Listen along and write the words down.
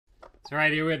So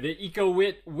right here we have the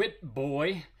Ecowitt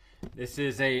Wittboy. This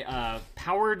is a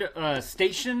powered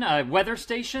station, weather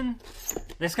station.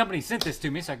 This company sent this to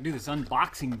me so I can do this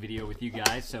unboxing video with you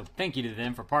guys. So thank you to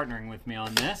them for partnering with me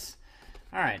on this.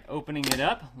 All right, opening it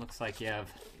up. Looks like you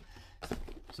have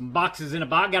some boxes in a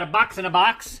box. Got a box in a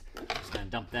box. Just gonna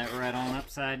dump that right on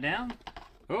upside down.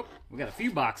 Oh, we got a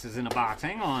few boxes in a box.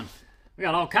 Hang on. We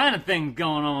got all kind of things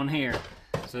going on here.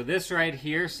 So this right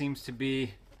here seems to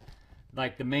be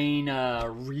like the main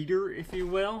reader, if you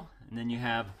will. And then you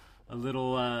have a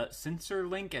little sensor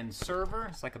link and server.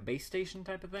 It's like a base station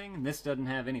type of thing. And this doesn't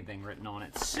have anything written on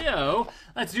it. So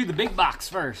let's do the big box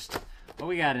first. What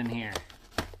we got in here?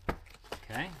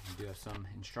 Okay, we do have some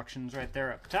instructions right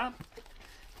there up top.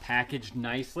 Packaged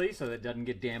nicely so that it doesn't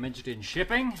get damaged in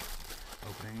shipping.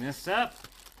 Opening this up.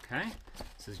 Okay,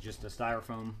 this is just a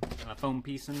styrofoam foam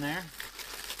piece in there.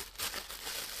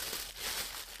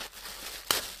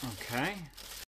 Okay,